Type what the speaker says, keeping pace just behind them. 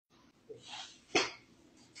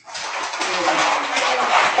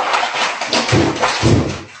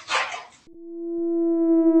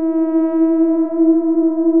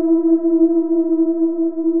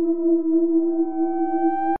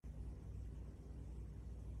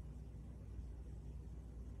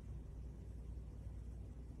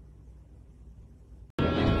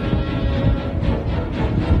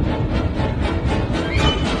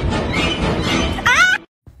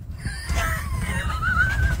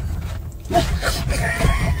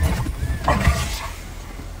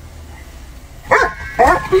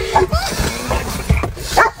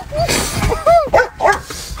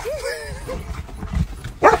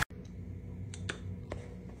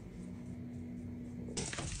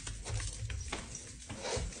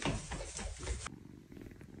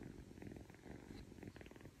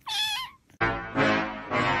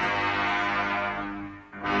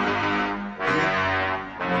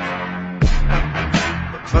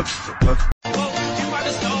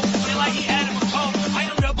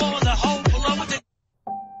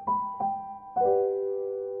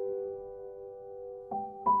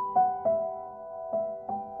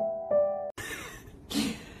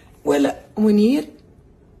ولا منير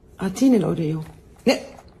اعطيني الاوريو. لا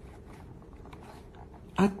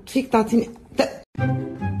فيك تعطيني.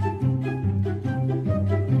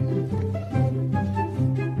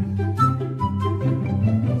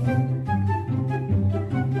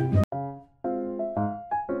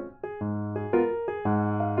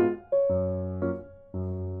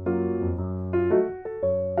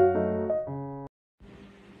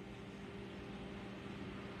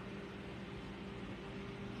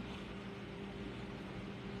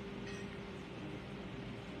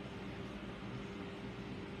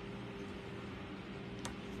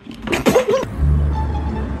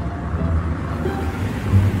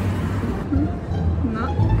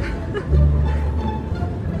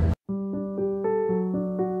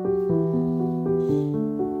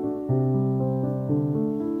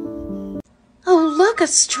 Oh, look, a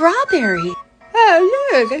strawberry. Oh,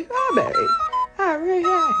 look, a strawberry. Oh, really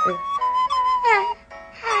like it.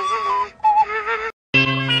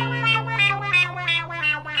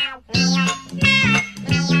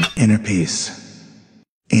 Inner peace.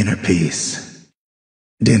 Inner peace.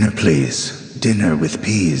 Dinner, please. Dinner with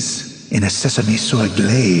peas in a sesame soy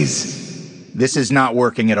glaze. This is not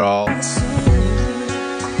working at all.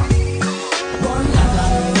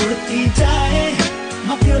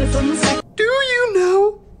 Do you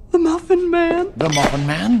know the Muffin Man? The Muffin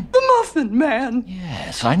Man? The Muffin Man.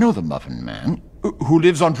 Yes, I know the Muffin Man. Who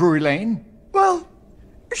lives on Drury Lane? Well,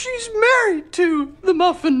 she's married to the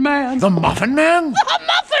Muffin Man. The Muffin Man? The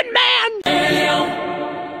Muffin Man!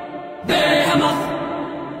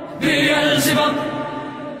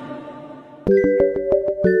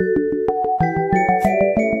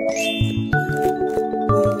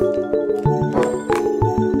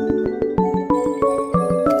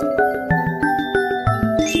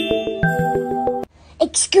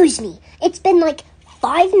 Excuse me, it's been like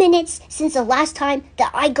 5 minutes since the last time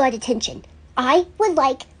that I got attention. I would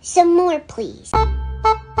like some more, please. Can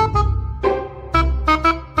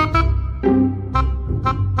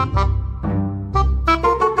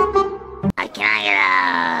I get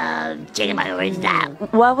a chicken burger with that?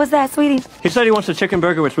 What was that, sweetie? He said he wants a chicken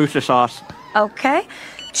burger with rooster sauce. Okay.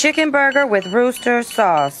 Chicken burger with rooster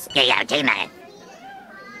sauce. Yeah, chicken nugget.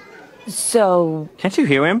 So... Can't you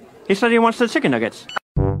hear him? He said he wants the chicken nuggets.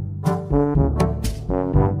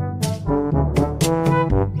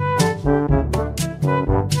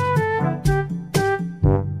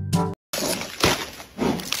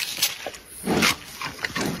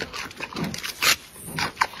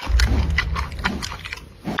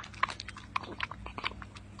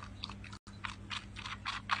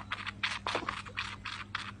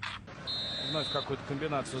 Вновь какую-то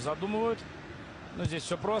комбинацию задумывают. Но здесь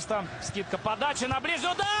все просто. Скидка подачи на ближний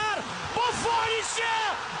удар! Буфонище!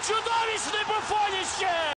 Чудовищный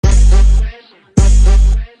буфонище!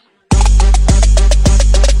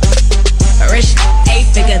 Rich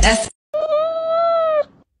 8-figure, that's...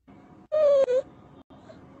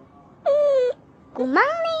 Good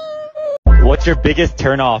morning. What's your biggest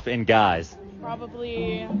turnoff in guys?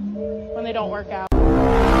 Probably when they don't work out.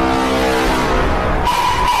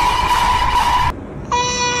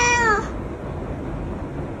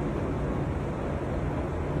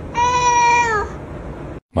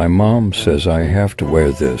 My mom says I have to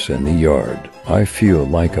wear this in the yard. I feel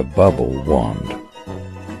like a bubble wand.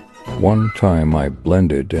 One time I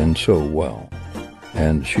blended in so well,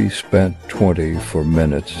 and she spent 24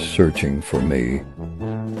 minutes searching for me.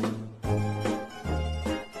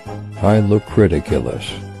 I look ridiculous.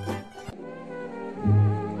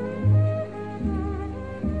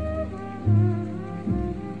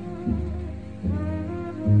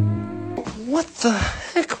 What the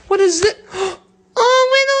heck? What is it? Oh,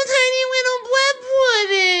 little tiny little blood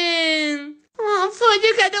pudding! Oh, fun,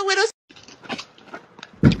 you got the little...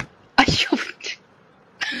 Ai呦！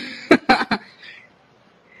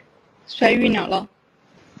摔晕了了。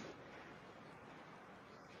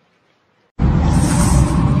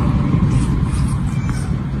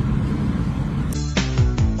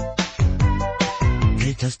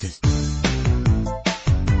Can't touch this.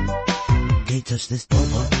 Can't touch this. Oh,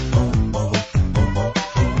 oh, oh, oh, oh, oh, oh.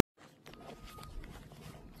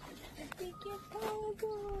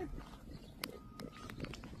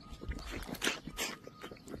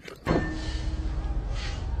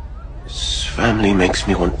 This family makes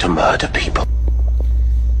me want to murder people.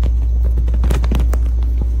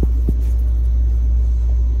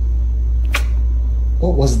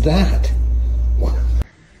 What was that?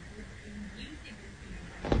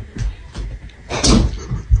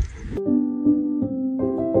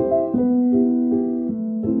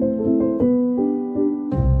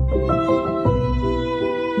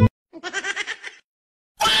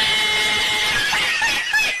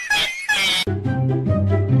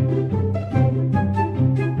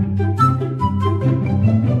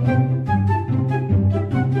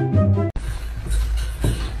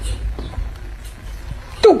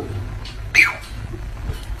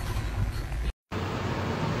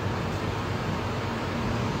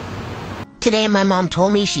 Today my mom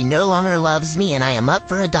told me she no longer loves me and I am up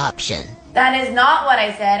for adoption. That is not what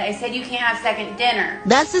I said. I said you can't have second dinner.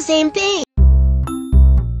 That's the same thing.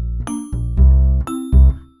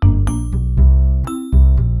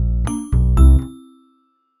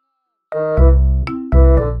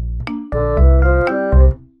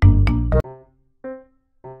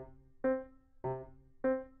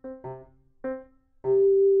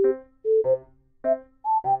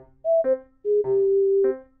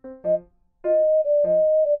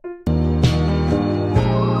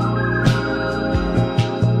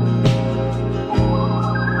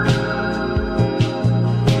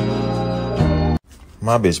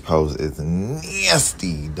 My bitch pose is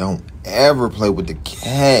nasty. Don't ever play with the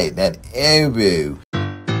cat. That elbow.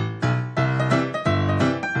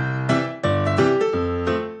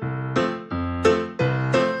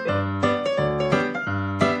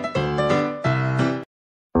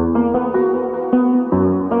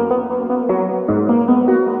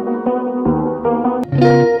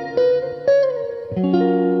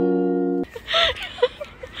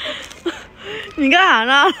 You 干啥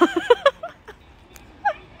呢？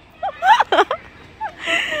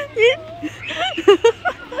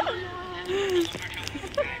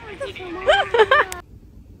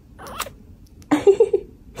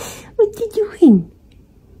 What you doing?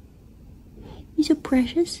 You're so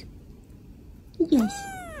precious. Yes.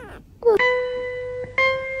 Look.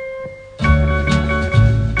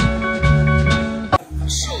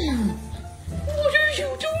 Shin, what are you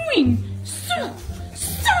doing? Sir!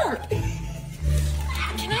 Sir!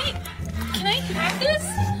 Can I have this?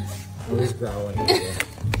 What is growling?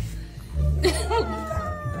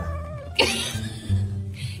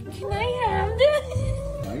 Can I have this?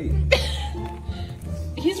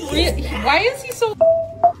 He's real. Why is he so?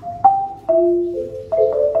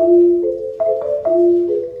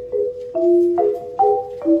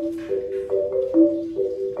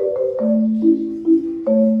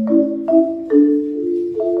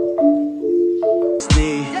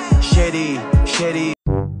 Shitty